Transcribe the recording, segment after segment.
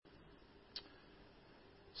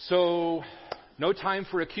So, no time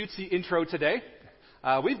for a cutesy intro today.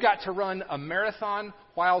 We've got to run a marathon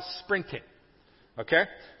while sprinting. Okay?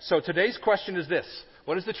 So today's question is this.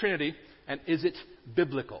 What is the Trinity, and is it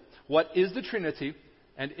biblical? What is the Trinity,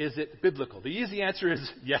 and is it biblical? The easy answer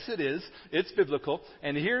is yes, it is. It's biblical.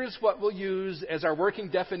 And here's what we'll use as our working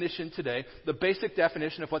definition today, the basic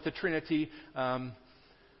definition of what the Trinity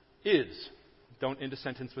is. Don't end a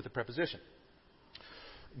sentence with a preposition.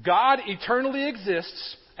 God eternally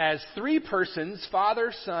exists as three persons,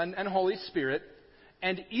 Father, Son, and Holy Spirit,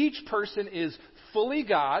 and each person is fully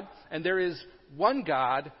God, and there is one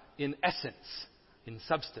God in essence, in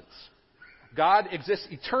substance. God exists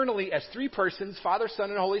eternally as three persons, Father, Son,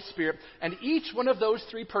 and Holy Spirit, and each one of those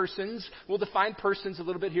three persons, we'll define persons a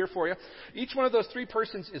little bit here for you, each one of those three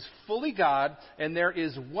persons is fully God, and there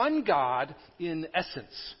is one God in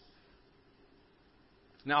essence.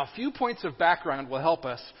 Now, a few points of background will help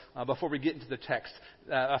us before we get into the text.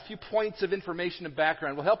 A few points of information and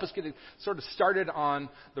background will help us get sort of started on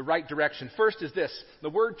the right direction. First is this.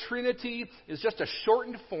 The word Trinity is just a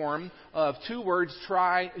shortened form of two words,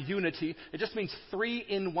 tri-unity. It just means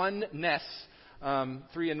three-in-one-ness.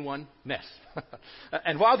 Three-in-one-ness.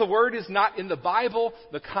 And while the word is not in the Bible,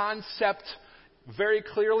 the concept very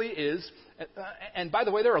clearly is. And by the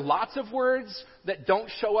way, there are lots of words that don't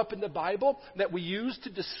show up in the Bible that we use to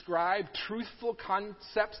describe truthful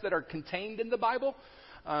concepts that are contained in the Bible.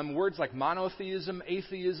 Words like monotheism,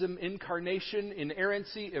 atheism, incarnation,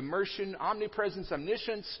 inerrancy, immersion, omnipresence,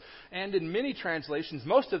 omniscience, and in many translations,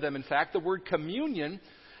 most of them in fact, the word communion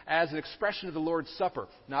as an expression of the Lord's Supper,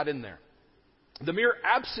 not in there. The mere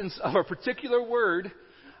absence of a particular word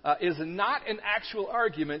is not an actual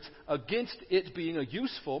argument against it being a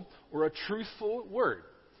useful or a truthful word.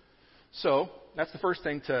 So, that's the first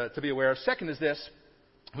thing to be aware of. Second is this.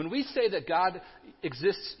 When we say that God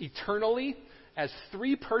exists eternally as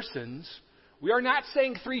three persons, we are not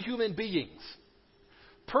saying three human beings.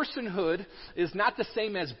 Personhood is not the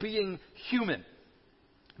same as being human.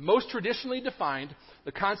 Most traditionally defined,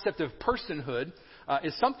 the concept of personhood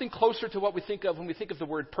is something closer to what we think of when we think of the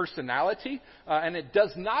word personality, and it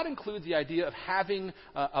does not include the idea of having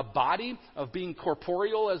a body, of being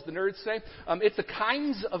corporeal, as the nerds say. It's the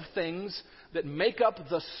kinds of things that make up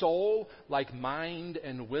the soul, like mind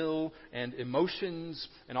and will and emotions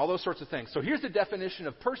and all those sorts of things. So here's the definition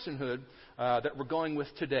of personhood that we're going with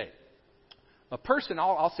today. A person,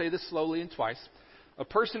 I'll say this slowly and twice, a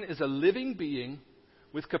person is a living being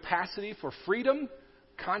with capacity for freedom,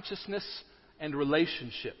 consciousness, and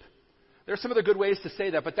relationship. There are some other good ways to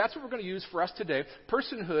say that, but that's what we're going to use for us today.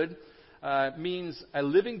 Personhood means a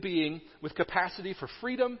living being with capacity for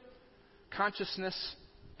freedom, consciousness,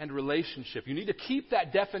 and relationship. You need to keep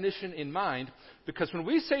that definition in mind, because when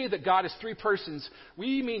we say that God is three persons,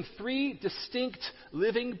 we mean three distinct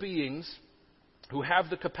living beings who have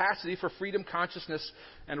the capacity for freedom, consciousness,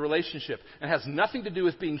 and relationship. It has nothing to do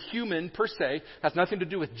with being human per se, has nothing to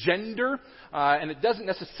do with gender, and it doesn't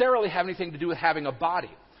necessarily have anything to do with having a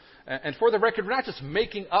body. And for the record, we're not just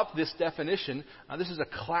making up this definition. This is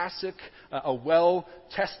a classic, a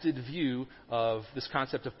well-tested view of this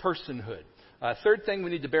concept of personhood. Third thing we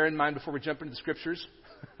need to bear in mind before we jump into the Scriptures,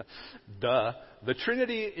 the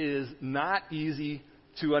Trinity is not easy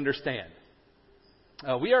to understand.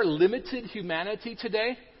 We are limited humanity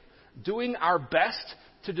today, doing our best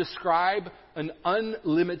to describe an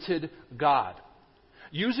unlimited God,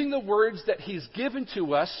 using the words that He's given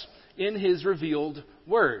to us in His revealed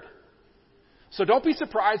Word. So don't be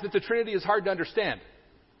surprised that the Trinity is hard to understand.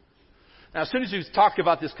 Now, as soon as you talk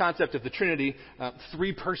about this concept of the Trinity,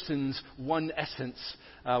 three persons, one essence,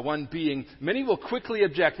 one being, many will quickly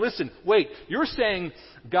object. Listen, wait, you're saying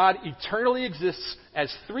God eternally exists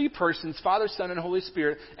as three persons, Father, Son, and Holy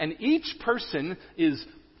Spirit, and each person is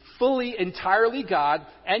fully, entirely God,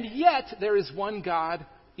 and yet there is one God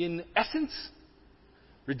in essence?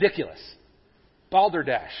 Ridiculous.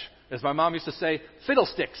 Balderdash. As my mom used to say,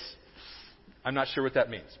 fiddlesticks. I'm not sure what that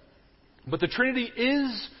means. But the Trinity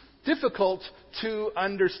is difficult to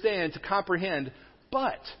understand, to comprehend,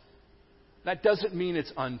 but that doesn't mean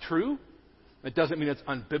it's untrue, it doesn't mean it's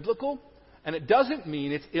unbiblical, and it doesn't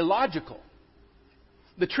mean it's illogical.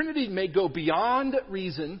 The Trinity may go beyond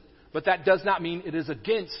reason, but that does not mean it is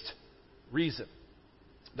against reason.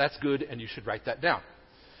 That's good, and you should write that down.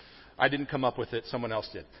 I didn't come up with it, someone else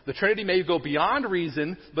did. The Trinity may go beyond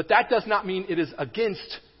reason, but that does not mean it is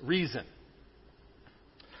against reason.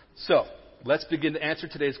 So, let's begin to answer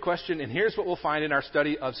today's question. And here's what we'll find in our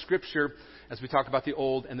study of Scripture as we talk about the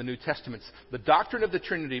Old and the New Testaments. The doctrine of the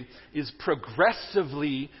Trinity is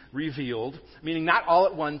progressively revealed, meaning not all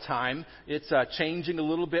at one time. It's changing a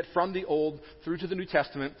little bit from the Old through to the New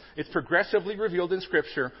Testament. It's progressively revealed in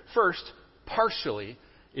Scripture, first, partially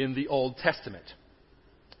in the Old Testament.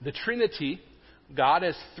 The Trinity, God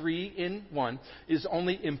as three in one, is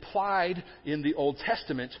only implied in the Old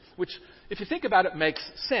Testament, which, if you think about it, makes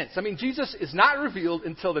sense. I mean, Jesus is not revealed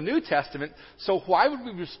until the New Testament, so why would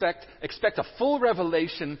we expect a full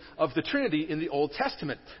revelation of the Trinity in the Old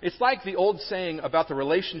Testament? It's like the old saying about the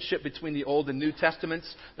relationship between the Old and New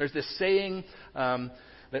Testaments. There's this saying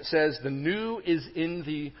that says, the new is in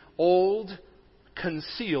the old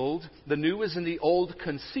concealed, the new is in the old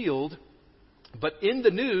concealed, but in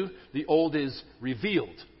the new, the old is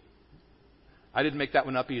revealed. I didn't make that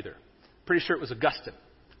one up either. Pretty sure it was Augustine.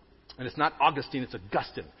 And it's not Augustine, it's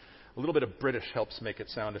Augustine. A little bit of British helps make it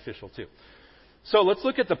sound official too. So let's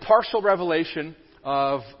look at the partial revelation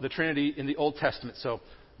of the Trinity in the Old Testament. So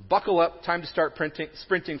buckle up, time to start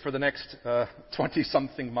sprinting for the next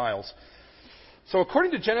 20-something miles. So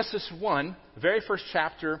according to Genesis 1, the very first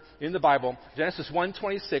chapter in the Bible, Genesis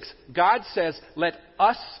 1:26, God says, let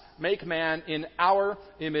us make man in our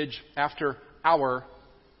image after our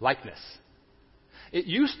likeness. It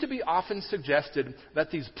used to be often suggested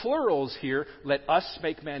that these plurals here, let us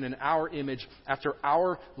make man in our image after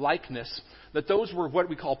our likeness, that those were what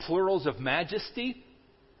we call plurals of majesty.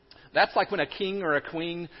 That's like when a king or a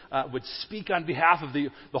queen would speak on behalf of the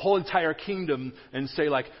whole entire kingdom and say,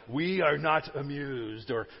 like, we are not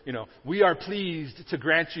amused, or, we are pleased to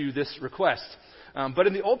grant you this request. But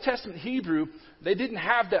in the Old Testament Hebrew, they didn't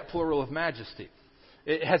have that plural of majesty.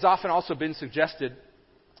 It has often also been suggested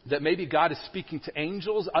that maybe God is speaking to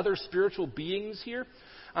angels, other spiritual beings here.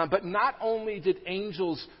 But not only did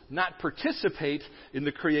angels not participate in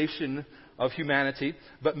the creation of humanity,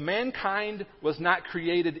 but mankind was not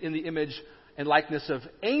created in the image and likeness of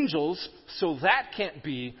angels, so that can't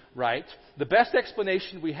be right. The best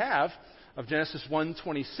explanation we have of Genesis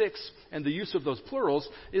 1:26 and the use of those plurals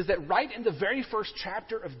is that right in the very first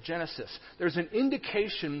chapter of Genesis, there's an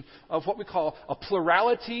indication of what we call a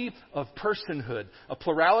plurality of personhood, a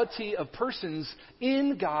plurality of persons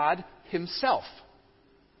in God Himself.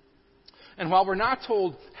 And while we're not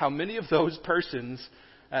told how many of those persons,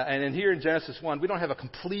 and in here in Genesis 1, we don't have a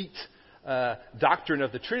complete doctrine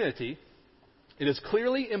of the Trinity, it is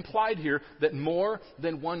clearly implied here that more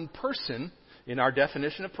than one person, in our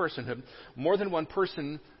definition of personhood, more than one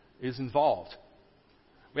person is involved.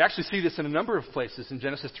 We actually see this in a number of places. In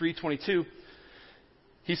Genesis 3:22,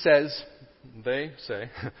 they say,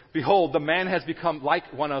 behold, the man has become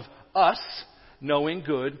like one of us, knowing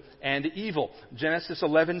good and evil. Genesis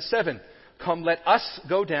 11:7, come, let us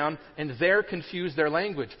go down and there confuse their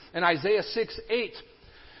language. And Isaiah 6:8,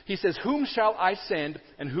 he says, whom shall I send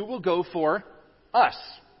and who will go for us?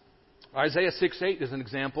 Isaiah 6:8 is an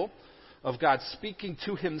example of God speaking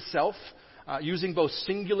to Himself, using both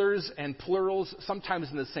singulars and plurals,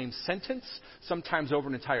 sometimes in the same sentence, sometimes over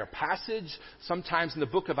an entire passage, sometimes in the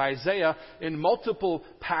book of Isaiah, in multiple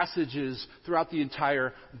passages throughout the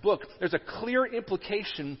entire book. There's a clear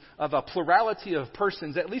implication of a plurality of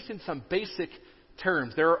persons, at least in some basic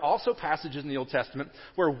terms. There are also passages in the Old Testament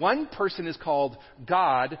where one person is called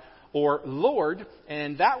God or Lord,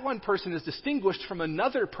 and that one person is distinguished from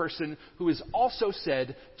another person who is also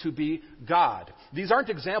said to be God. These aren't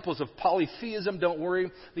examples of polytheism, don't worry.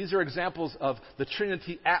 These are examples of the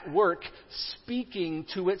Trinity at work, speaking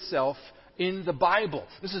to itself in the Bible.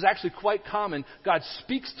 This is actually quite common. God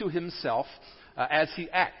speaks to Himself as He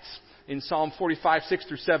acts. In Psalm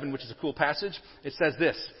 45:6-7, which is a cool passage, it says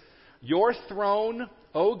this, your throne,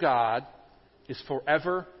 O God, is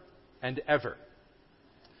forever and ever.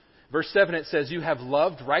 Verse 7, it says, you have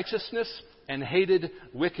loved righteousness and hated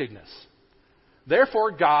wickedness.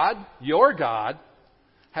 Therefore, God, your God,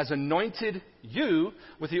 has anointed you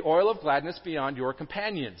with the oil of gladness beyond your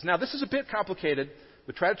companions. Now, this is a bit complicated,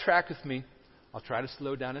 but try to track with me. I'll try to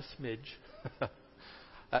slow down a smidge.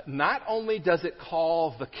 Not only does it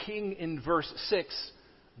call the king in verse 6,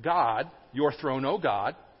 God, your throne, O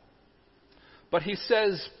God, but he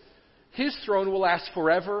says his throne will last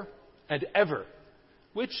forever and ever,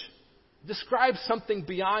 which describes something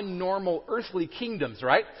beyond normal earthly kingdoms,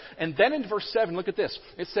 right? And then in verse 7, look at this.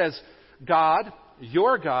 It says, God,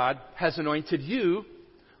 your God, has anointed you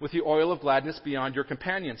with the oil of gladness beyond your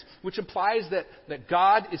companions, which implies that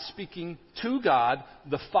God is speaking to God,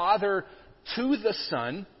 the Father to the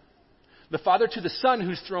Son. The Father to the Son,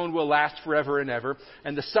 whose throne will last forever and ever,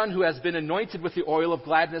 and the Son who has been anointed with the oil of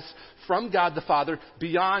gladness from God the Father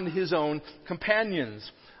beyond his own companions.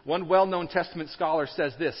 One well-known Testament scholar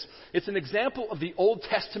says this: it's an example of the Old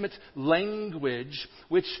Testament language,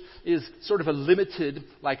 which is sort of a limited,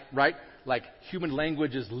 like human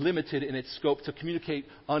language is limited in its scope to communicate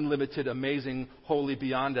unlimited, amazing, holy,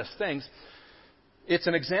 beyond us things. It's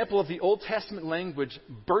an example of the Old Testament language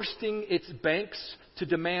bursting its banks to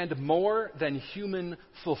demand more than human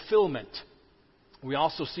fulfillment. We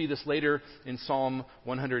also see this later in Psalm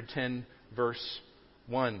 110, verse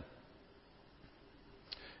 1.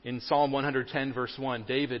 In Psalm 110, verse 1,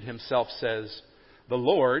 David himself says, "The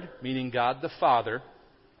Lord," meaning God the Father,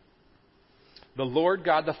 "the Lord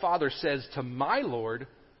God the Father says to my Lord,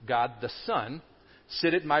 God the Son,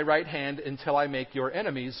 sit at my right hand until I make your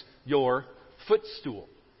enemies your footstool."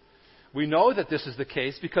 We know that this is the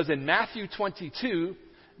case because in Matthew 22,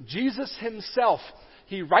 Jesus himself,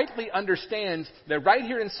 he rightly understands that right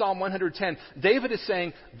here in Psalm 110, David is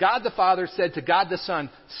saying, God the Father said to God the Son,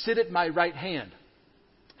 "Sit at my right hand."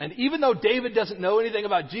 And even though David doesn't know anything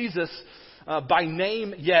about Jesus by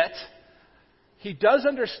name yet, he does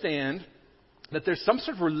understand that there's some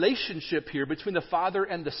sort of relationship here between the Father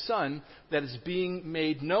and the Son that is being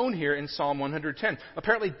made known here in Psalm 110.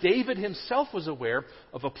 Apparently, David himself was aware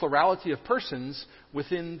of a plurality of persons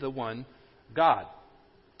within the one God.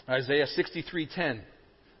 Isaiah 63:10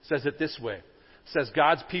 says it this way. It says,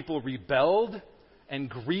 God's people rebelled and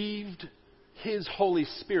grieved his Holy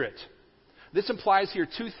Spirit. This implies here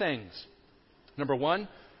two things. Number one,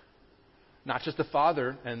 not just the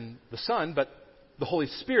Father and the Son, but the Holy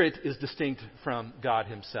Spirit is distinct from God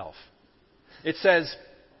himself. It says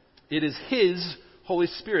it is his Holy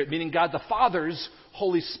Spirit, meaning God the Father's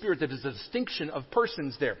Holy Spirit. That is a distinction of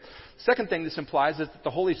persons there. Second thing this implies is that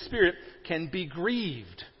the Holy Spirit can be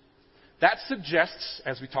grieved. That suggests,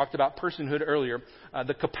 as we talked about personhood earlier,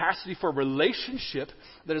 the capacity for relationship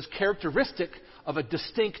that is characteristic of a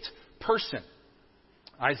distinct person.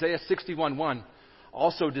 Isaiah 61:1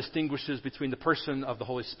 also distinguishes between the person of the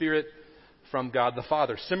Holy Spirit from God the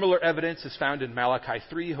Father. Similar evidence is found in Malachi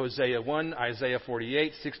 3, Hosea 1, Isaiah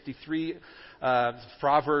 48, 63,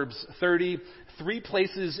 Proverbs 30, 3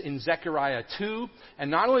 places in Zechariah 2.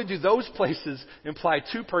 And not only do those places imply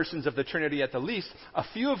two persons of the Trinity at the least, a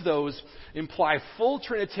few of those imply full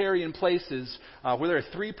Trinitarian places where there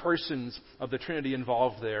are 3 persons of the Trinity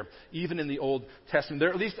involved there, even in the Old Testament. There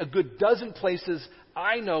are at least a good dozen places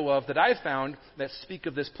I know of that I've found that speak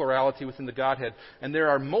of this plurality within the Godhead. And there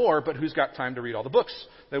are more, but who's got time to read all the books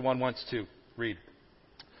that one wants to read?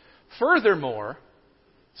 Furthermore,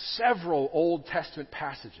 several Old Testament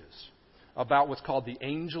passages about what's called the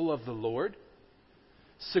angel of the Lord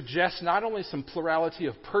suggest not only some plurality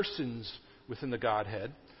of persons within the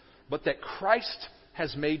Godhead, but that Christ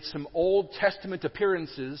has made some Old Testament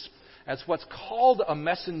appearances as what's called a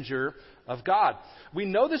messenger of God. We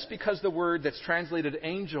know this because the word that's translated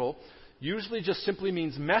angel usually just simply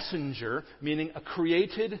means messenger, meaning a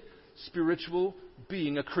created spiritual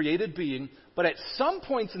being, a created being. But at some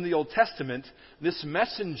points in the Old Testament, this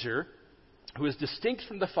messenger, who is distinct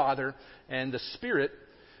from the Father and the Spirit,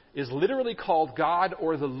 is literally called God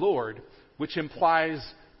or the Lord, which implies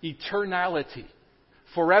eternality,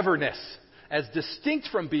 foreverness, as distinct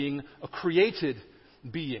from being a created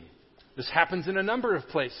being. This happens in a number of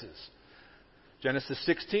places. Genesis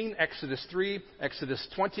 16, Exodus 3, Exodus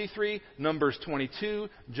 23, Numbers 22,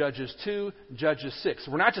 Judges 2, Judges 6.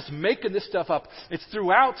 We're not just making this stuff up. It's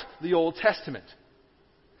throughout the Old Testament.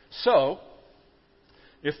 So,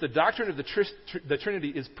 if the doctrine of the Trinity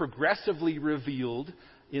is progressively revealed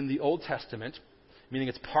in the Old Testament, meaning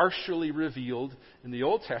it's partially revealed in the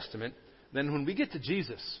Old Testament, then when we get to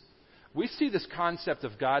Jesus, we see this concept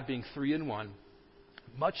of God being 3 in 1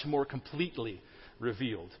 much more completely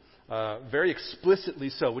revealed. Very explicitly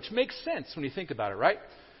so, which makes sense when you think about it, right?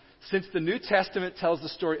 Since the New Testament tells the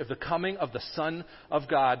story of the coming of the Son of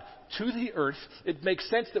God to the earth, it makes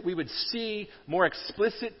sense that we would see more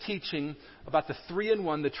explicit teaching about the 3 in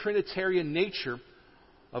 1, the Trinitarian nature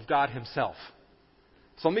of God himself.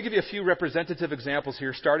 So let me give you a few representative examples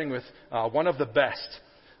here, starting with one of the best.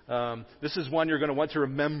 This is one you're going to want to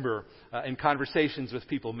remember in conversations with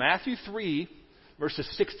people. Matthew 3, verses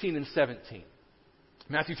 16 and 17.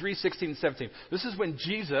 Matthew 3, 16 and 17. This is when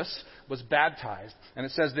Jesus was baptized. And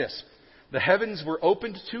it says this: the heavens were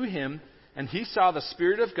opened to him, and he saw the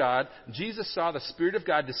Spirit of God. Jesus saw the Spirit of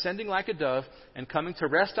God descending like a dove and coming to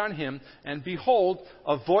rest on him. And behold,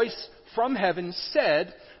 a voice from heaven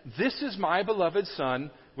said, "This is my beloved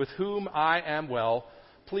Son, with whom I am well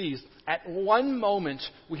pleased." At one moment,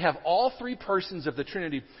 we have all 3 persons of the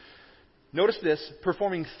Trinity Notice this,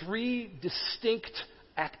 performing three distinct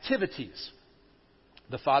activities.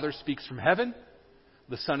 The Father speaks from heaven,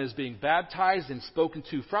 the Son is being baptized and spoken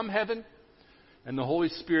to from heaven, and the Holy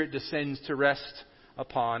Spirit descends to rest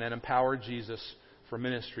upon and empower Jesus for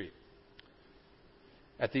ministry.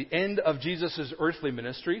 At the end of Jesus' earthly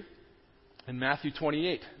ministry, in Matthew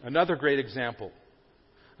 28, another great example,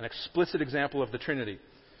 an explicit example of the Trinity.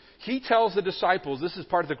 He tells the disciples, this is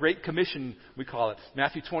part of the Great Commission, we call it,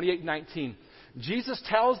 Matthew 28:19. Jesus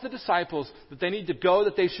tells the disciples that they need to go,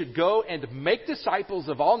 that they should go and make disciples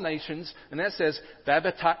of all nations. And that says,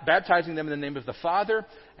 baptizing them in the name of the Father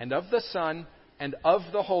and of the Son and of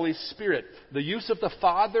the Holy Spirit. The use of the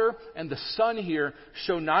Father and the Son here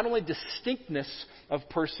show not only distinctness of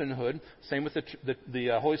personhood, same with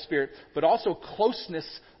the Holy Spirit, but also closeness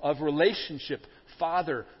of relationship.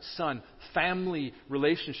 Father, Son, family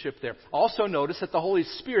relationship there. Also notice that the Holy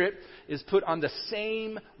Spirit is put on the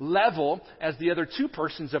same level as the other two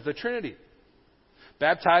persons of the Trinity.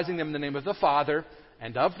 Baptizing them in the name of the Father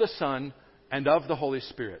and of the Son and of the Holy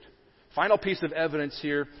Spirit. Final piece of evidence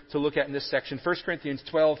here to look at in this section, 1 Corinthians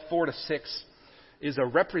 12:4-6, is a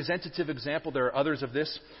representative example. There are others of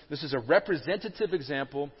this. This is a representative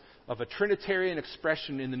example of a Trinitarian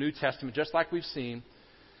expression in the New Testament, just like we've seen,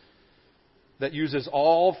 that uses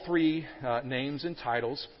all three names and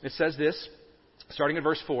titles. It says this, starting in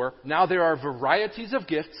verse 4, "Now there are varieties of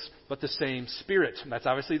gifts, but the same Spirit." And that's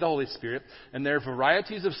obviously the Holy Spirit. "And there are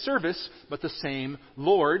varieties of service, but the same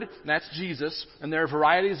Lord." And that's Jesus. "And there are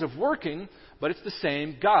varieties of working, but it's the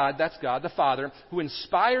same God," that's God the Father, "who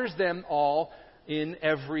inspires them all in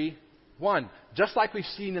every one." Just like we've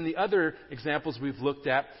seen in the other examples we've looked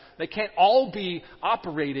at, they can't all be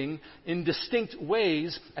operating in distinct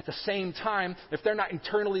ways at the same time if they're not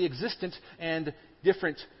internally existent and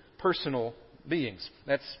different personal beings.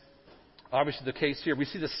 That's obviously the case here. We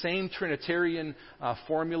see the same Trinitarian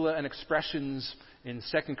formula and expressions in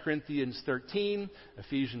 2 Corinthians 13,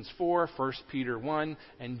 Ephesians 4, 1 Peter 1,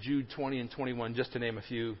 and Jude 20 and 21, just to name a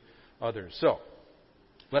few others. So,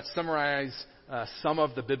 let's summarize some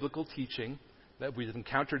of the biblical teaching that we've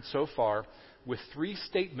encountered so far with three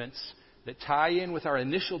statements that tie in with our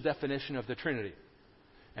initial definition of the Trinity.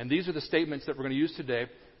 And these are the statements that we're going to use today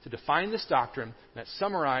to define this doctrine that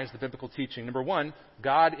summarize the biblical teaching. Number one,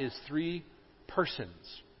 God is three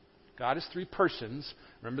persons. God is three persons.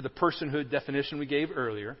 Remember the personhood definition we gave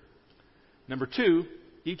earlier. Number two,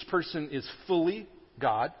 each person is fully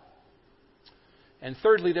God. And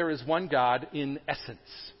thirdly, there is one God in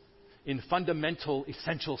essence, in fundamental,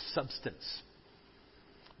 essential substance,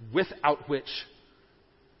 without which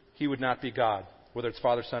He would not be God, whether it's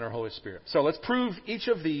Father, Son, or Holy Spirit. So let's prove each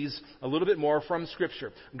of these a little bit more from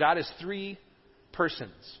Scripture. God is three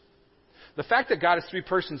persons. The fact that God is three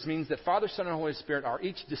persons means that Father, Son, and Holy Spirit are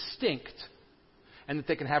each distinct and that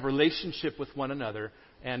they can have relationship with one another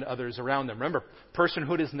and others around them. Remember,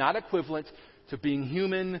 personhood is not equivalent to being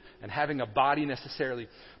human and having a body necessarily.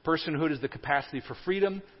 Personhood is the capacity for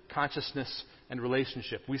freedom, consciousness, and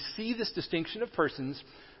relationship. We see this distinction of persons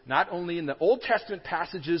not only in the Old Testament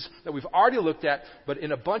passages that we've already looked at, but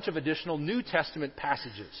in a bunch of additional New Testament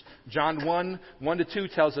passages. John 1:1-2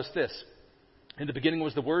 tells us this. "In the beginning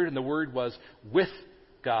was the Word, and the Word was with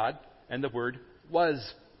God, and the Word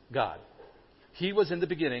was God." He was in the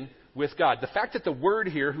beginning with God. The fact that the Word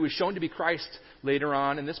here, who is shown to be Christ later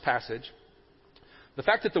on in this passage, the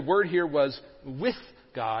fact that the Word here was with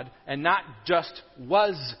God and not just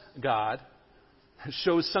was God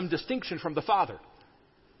shows some distinction from the Father.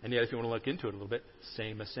 And yet, if you want to look into it a little bit,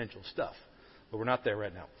 same essential stuff. But we're not there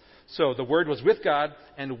right now. So the Word was with God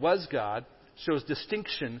and was God shows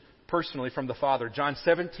distinction personally from the Father. John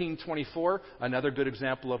 17:24, another good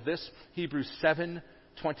example of this. Hebrews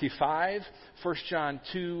 7:25, 1 John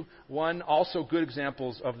 2:1, also good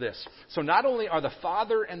examples of this. So not only are the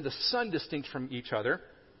Father and the Son distinct from each other,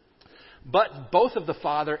 but both of the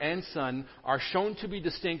Father and Son are shown to be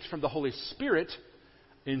distinct from the Holy Spirit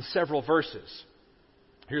in several verses.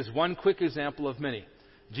 Here's one quick example of many.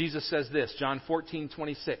 Jesus says this, John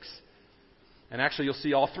 14:26. And actually you'll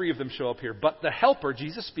see all three of them show up here. "But the Helper,"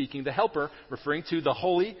 Jesus speaking, the Helper, referring to the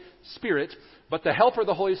Holy Spirit, "but the Helper,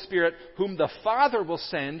 the Holy Spirit, whom the Father will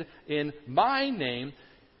send in my name,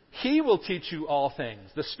 He will teach you all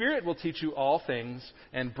things." The Spirit will teach you all things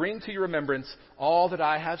and bring to your remembrance all that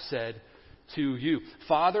I have said to you.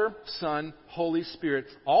 Father, Son, Holy Spirit,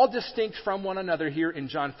 all distinct from one another here in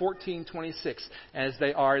John 14:26, as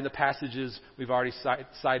they are in the passages we've already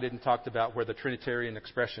cited and talked about where the Trinitarian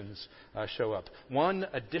expressions show up. One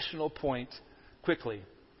additional point, quickly,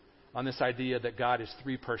 on this idea that God is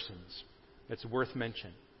three persons. It's worth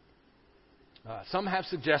mention. Some have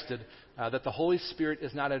suggested that the Holy Spirit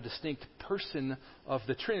is not a distinct person of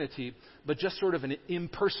the Trinity, but just sort of an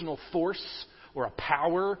impersonal force or a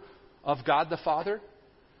power of God the Father.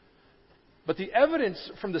 But the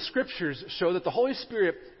evidence from the Scriptures show that the Holy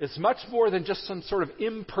Spirit is much more than just some sort of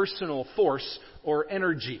impersonal force or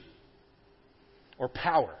energy or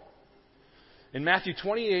power. In Matthew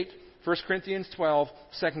 28, 1 Corinthians 12,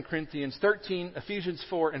 2 Corinthians 13, Ephesians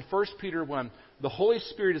 4, and 1 Peter 1, the Holy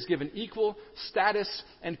Spirit is given equal status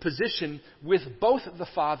and position with both the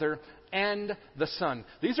Father and the Son.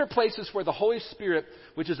 These are places where the Holy Spirit,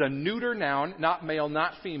 which is a neuter noun, not male,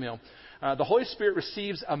 not female, the Holy Spirit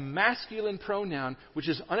receives a masculine pronoun, which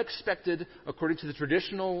is unexpected according to the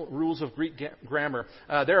traditional rules of Greek grammar.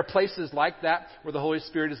 There are places like that where the Holy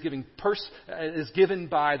Spirit is given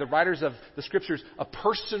by the writers of the Scriptures a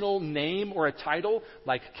personal name or a title,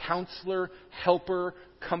 like Counselor, Helper,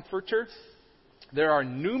 Comforter. There are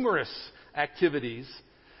numerous activities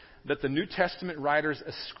that the New Testament writers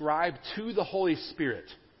ascribe to the Holy Spirit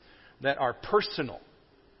that are personal: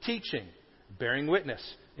 teaching, bearing witness,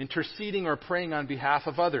 interceding or praying on behalf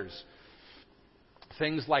of others.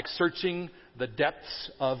 Things like searching the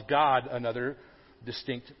depths of God, another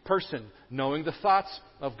distinct person. Knowing the thoughts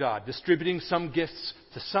of God. Distributing some gifts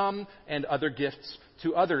to some and other gifts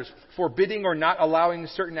to others. Forbidding or not allowing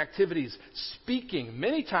certain activities. Speaking,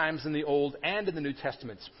 many times in the Old and in the New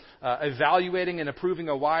Testaments. Evaluating and approving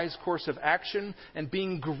a wise course of action. And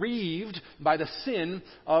being grieved by the sin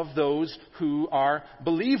of those who are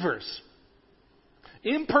believers.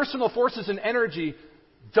 Impersonal forces and energy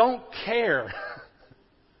don't care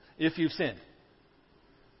if you've sinned.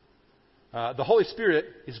 The Holy Spirit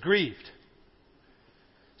is grieved.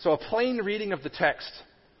 So a plain reading of the text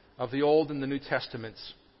of the Old and the New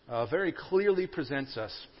Testaments very clearly presents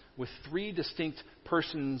us with three distinct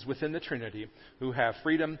persons within the Trinity who have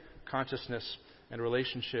freedom, consciousness, and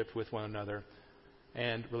relationship with one another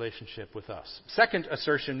and relationship with us. Second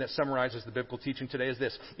assertion that summarizes the biblical teaching today is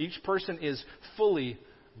this: each person is fully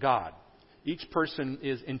God. Each person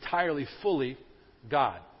is entirely fully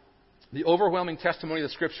God. The overwhelming testimony of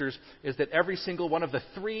the Scriptures is that every single one of the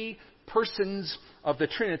three persons of the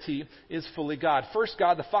Trinity is fully God. First,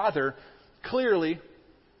 God the Father, clearly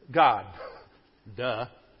God. Duh.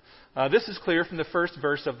 This is clear from the first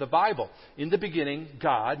verse of the Bible. In the beginning,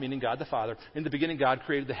 God, meaning God the Father, in the beginning God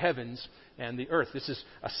created the heavens and the earth. This is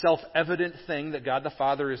a self-evident thing that God the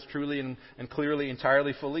Father is truly and clearly,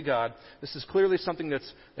 entirely, fully God. This is clearly something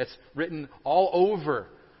that's written all over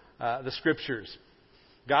the Scriptures.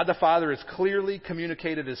 God the Father is clearly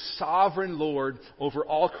communicated as sovereign Lord over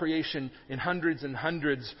all creation in hundreds and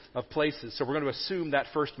hundreds of places. So we're going to assume that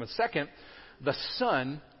first one. Second, the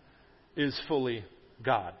Son is fully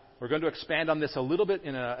God. We're going to expand on this a little bit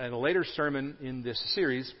in a later sermon in this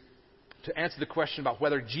series to answer the question about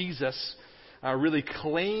whether Jesus really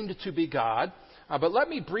claimed to be God. But let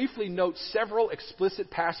me briefly note several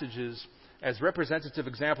explicit passages as representative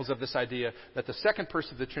examples of this idea that the second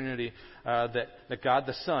person of the Trinity, that God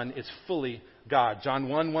the Son, is fully God. John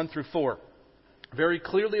 1:1-4 very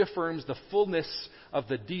clearly affirms the fullness of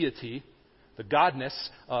the deity, the godness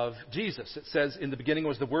of Jesus. It says, in the beginning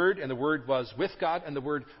was the Word, and the Word was with God, and the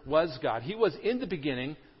Word was God. He was in the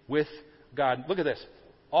beginning with God. Look at this.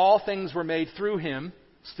 All things were made through Him,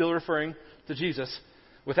 still referring to Jesus.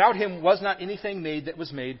 Without Him was not anything made that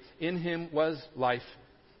was made. In Him was life,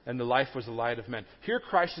 and the life was the light of men. Here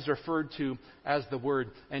Christ is referred to as the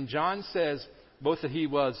Word. And John says both that He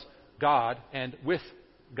was God and with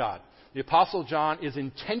God. The Apostle John is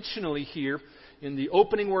intentionally here in the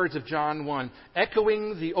opening words of John 1,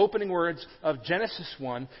 echoing the opening words of Genesis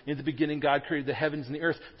 1, in the beginning God created the heavens and the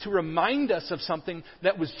earth, to remind us of something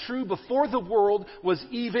that was true before the world was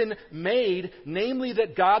even made, namely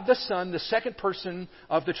that God the Son, the second person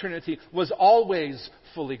of the Trinity, was always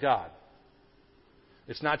fully God.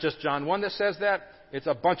 It's not just John 1 that says that, it's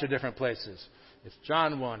a bunch of different places. It's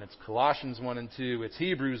John 1, it's Colossians 1 and 2, it's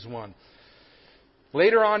Hebrews 1.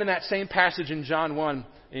 Later on in that same passage in John 1,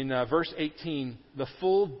 in verse 18, the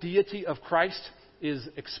full deity of Christ is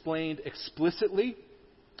explained explicitly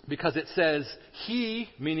because it says, He,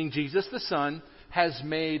 meaning Jesus the Son, has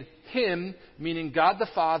made Him, meaning God the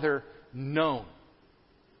Father, known.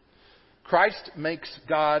 Christ makes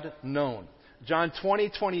God known. John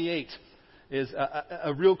 20:28 is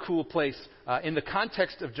a real cool place. In the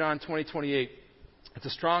context of John 20:28, it's a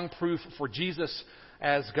strong proof for Jesus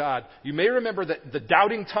as God. You may remember that the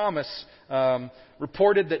doubting Thomas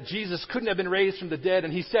reported that Jesus couldn't have been raised from the dead,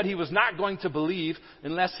 and he said he was not going to believe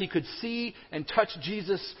unless he could see and touch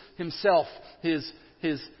Jesus himself, his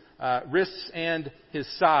wrists and his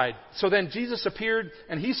side. So then Jesus appeared,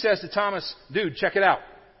 and he says to Thomas, dude, check it out,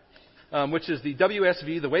 which is the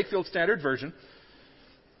WSV, the Wakefield Standard Version,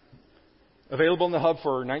 available in the hub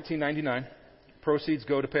for $19.99. Proceeds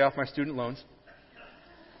go to pay off my student loans.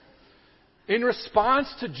 In response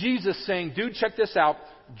to Jesus saying, dude, check this out,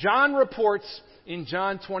 John reports in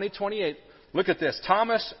John 20:28, look at this.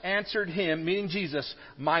 Thomas answered him, meaning Jesus,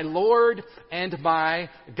 my Lord and my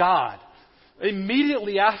God.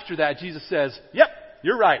 Immediately after that, Jesus says, yep,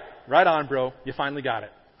 you're right. Right on, bro. You finally got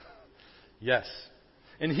it. Yes.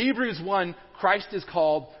 In Hebrews 1, Christ is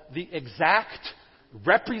called the exact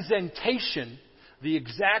representation, the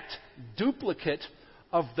exact duplicate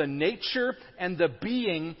of the nature and the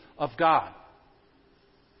being of God.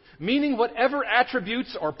 Meaning whatever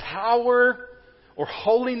attributes or power or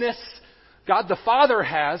holiness God the Father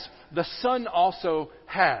has, the Son also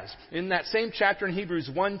has. In that same chapter in Hebrews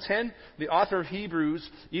 1:10, the author of Hebrews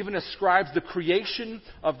even ascribes the creation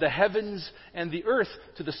of the heavens and the earth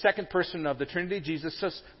to the second person of the Trinity,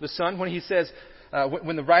 Jesus the Son, when he says,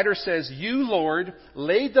 when the writer says, you, Lord,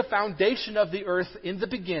 laid the foundation of the earth in the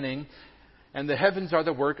beginning, and the heavens are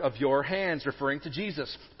the work of your hands, referring to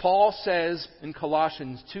Jesus. Paul says in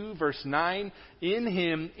Colossians 2, verse 9, in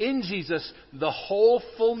him, in Jesus, the whole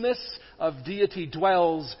fullness of deity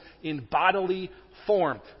dwells in bodily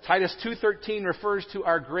form. Titus 2:13 refers to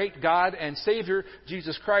our great God and Savior,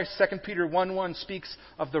 Jesus Christ. 2 Peter 1:1 speaks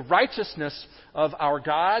of the righteousness of our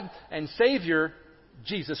God and Savior,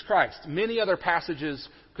 Jesus Christ. Many other passages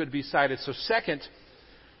could be cited. So second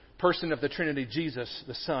person of the Trinity, Jesus,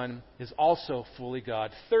 the Son, is also fully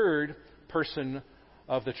God. Third person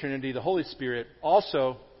of the Trinity, the Holy Spirit,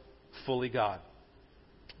 also fully God.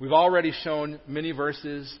 We've already shown many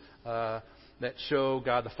verses that show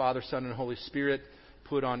God the Father, Son, and Holy Spirit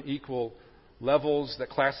put on equal levels, that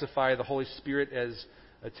classify the Holy Spirit as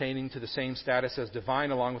attaining to the same status as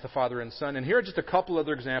divine along with the Father and Son. And here are just a couple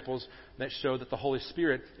other examples that show that the Holy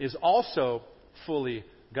Spirit is also fully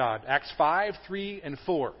God. Acts 5:3 and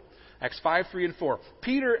 4. Acts 5:3 and 4.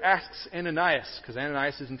 Peter asks Ananias, because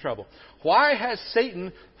Ananias is in trouble, why has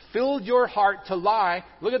Satan filled your heart to lie,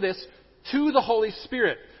 look at this, to the Holy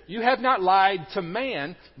Spirit? You have not lied to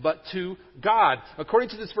man, but to God. According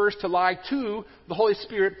to this verse, to lie to the Holy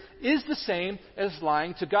Spirit is the same as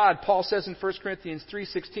lying to God. Paul says in 1 Corinthians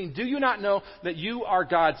 3:16, do you not know that you are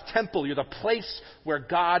God's temple? You're the place where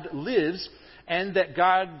God lives, and that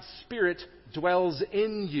God's Spirit dwells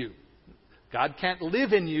in you. God can't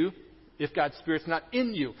live in you if God's Spirit's not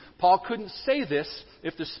in you. Paul couldn't say this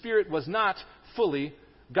if the Spirit was not fully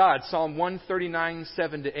God. Psalm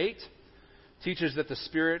 139:7-8 teaches that the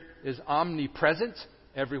Spirit is omnipresent,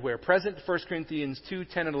 everywhere present. 1 Corinthians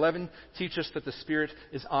 2:10 and 11 teach us that the Spirit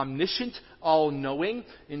is omniscient, all-knowing.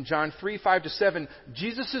 In John 3:5-7,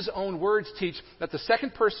 Jesus' own words teach that the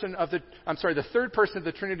third person of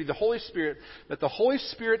the Trinity, the Holy Spirit, that the Holy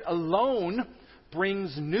Spirit alone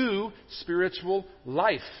brings new spiritual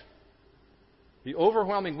life. The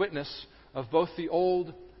overwhelming witness of both the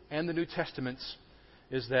Old and the New Testaments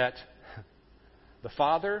is that the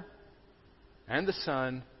Father and the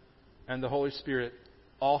Son and the Holy Spirit,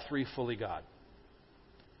 all three fully God.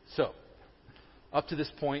 So, up to this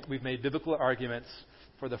point, we've made biblical arguments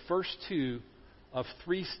for the first two of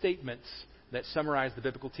three statements that summarize the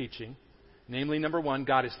biblical teaching. Namely, number one,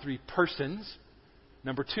 God is three persons.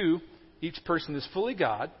 Number two, each person is fully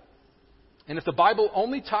God. And if the Bible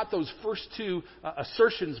only taught those first two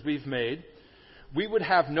assertions we've made, we would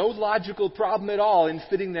have no logical problem at all in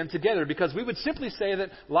fitting them together, because we would simply say that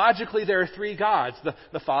logically there are three gods.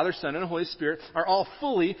 The Father, Son, and Holy Spirit are all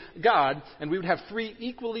fully God, and we would have three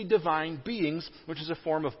equally divine beings, which is a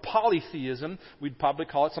form of polytheism. We'd probably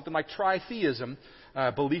call it something like tritheism,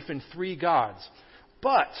 belief in three gods.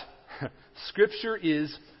 But Scripture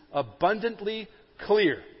is abundantly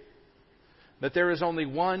clear that there is only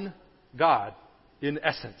one God in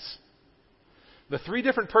essence. The three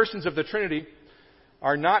different persons of the Trinity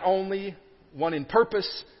are not only one in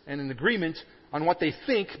purpose and in agreement on what they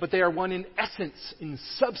think, but they are one in essence, in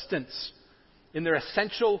substance, in their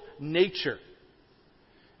essential nature.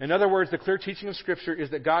 In other words, the clear teaching of Scripture is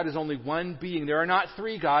that God is only one being. There are not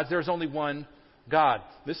three gods, there is only one God.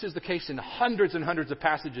 This is the case in hundreds and hundreds of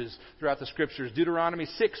passages throughout the Scriptures. Deuteronomy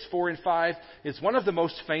 6:4 and 5 is one of the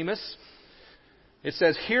most famous. It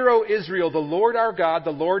says, "Hear, O Israel, the Lord our God,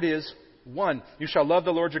 the Lord is one. You shall love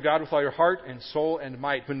the Lord your God with all your heart and soul and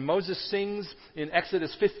might." When Moses sings in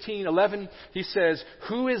Exodus 15:11, he says,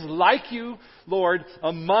 "Who is like you, Lord,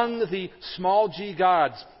 among the small g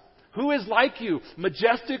gods? Who is like you,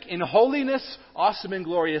 majestic in holiness, awesome in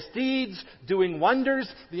glorious deeds, doing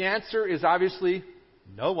wonders?" The answer is obviously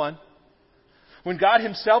No one. When God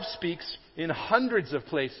himself speaks in hundreds of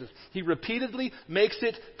places, he repeatedly makes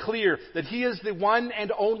it clear that he is the one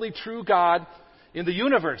and only true God in the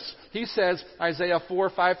universe. He says, Isaiah 4,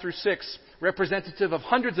 5 through 6, representative of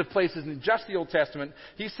hundreds of places in just the Old Testament,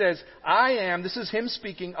 he says, I am, this is him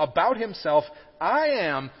speaking about himself, I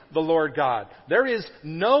am the Lord God. There is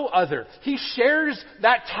no other. He shares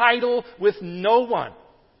that title with no one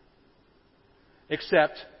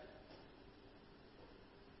except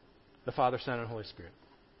the Father, Son, and Holy Spirit.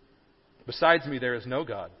 Besides me, there is no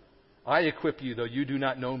God. I equip you, though you do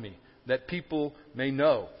not know me, that people may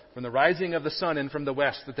know from the rising of the sun and from the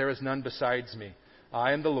west that there is none besides me.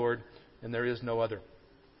 I am the Lord, and there is no other.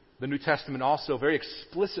 The New Testament also very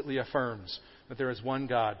explicitly affirms that there is one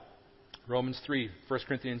God. Romans 3, 1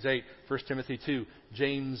 Corinthians 8, 1 Timothy 2,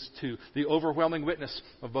 James 2. The overwhelming witness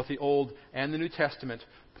of both the Old and the New Testament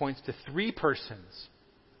points to three persons,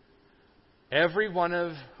 every one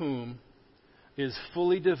of whom is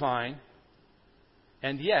fully divine,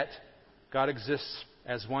 and yet God exists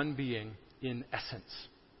as one being in essence,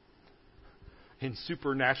 in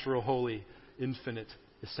supernatural, holy, infinite,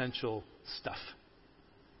 essential stuff.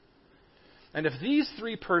 And if these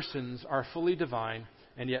three persons are fully divine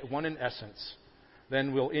and yet one in essence,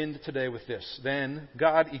 then we'll end today with this. Then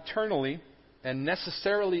God eternally and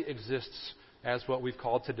necessarily exists as what we've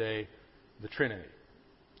called today the Trinity.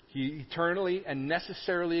 He eternally and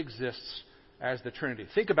necessarily exists as the Trinity.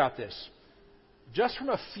 Think about this. Just from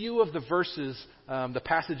a few of the verses, the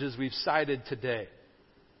passages we've cited today.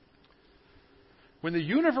 When the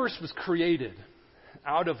universe was created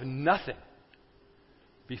out of nothing,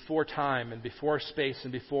 before time and before space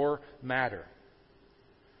and before matter,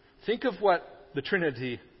 think of what the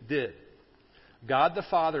Trinity did. God the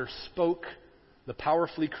Father spoke the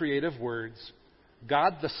powerfully creative words.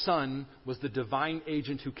 God the Son was the divine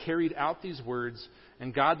agent who carried out these words,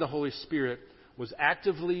 and God the Holy Spirit was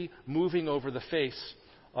actively moving over the face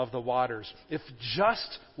of the waters. If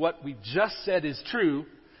just what we just said is true,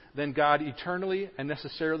 then God eternally and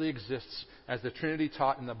necessarily exists as the Trinity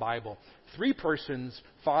taught in the Bible. Three persons,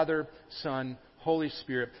 Father, Son, Holy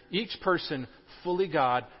Spirit, each person fully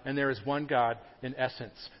God, and there is one God in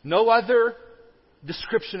essence. No other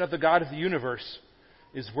description of the God of the universe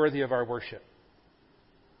is worthy of our worship.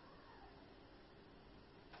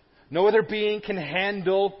 No other being can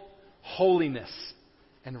handle holiness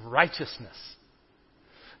and righteousness.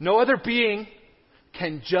 No other being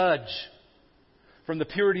can judge from the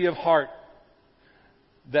purity of heart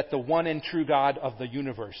that the one and true God of the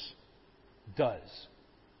universe does.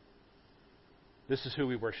 This is who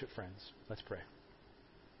we worship, friends. Let's pray.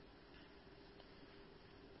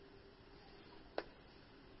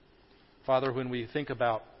 Father, when we think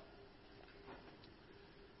about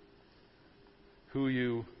who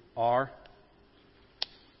you are,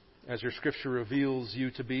 as your Scripture reveals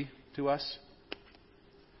you to be to us,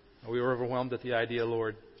 we are overwhelmed at the idea,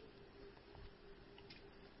 Lord,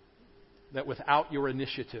 that without your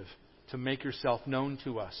initiative to make yourself known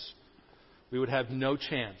to us, we would have no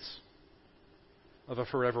chance of a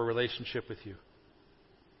forever relationship with you.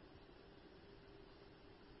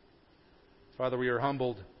 Father, we are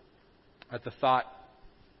humbled at the thought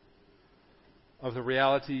of the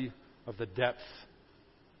reality of the depth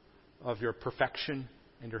of your perfection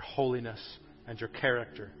and your holiness and your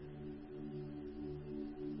character,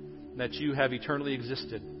 that you have eternally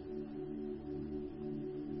existed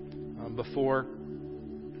before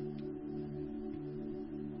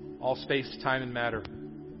all space, time, and matter.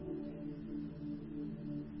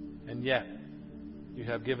 And yet, you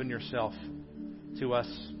have given yourself to us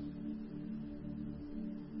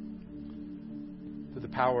through the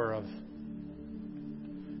power of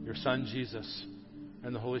your Son, Jesus,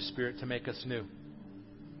 and the Holy Spirit to make us new.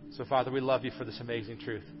 So, Father, we love you for this amazing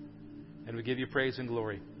truth. And we give you praise and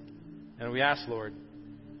glory. And we ask, Lord,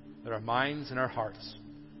 that our minds and our hearts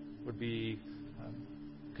would be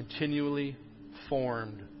continually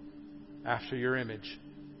formed after your image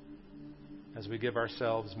as we give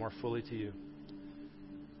ourselves more fully to you.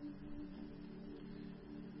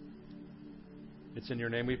 It's in your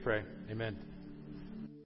name we pray. Amen.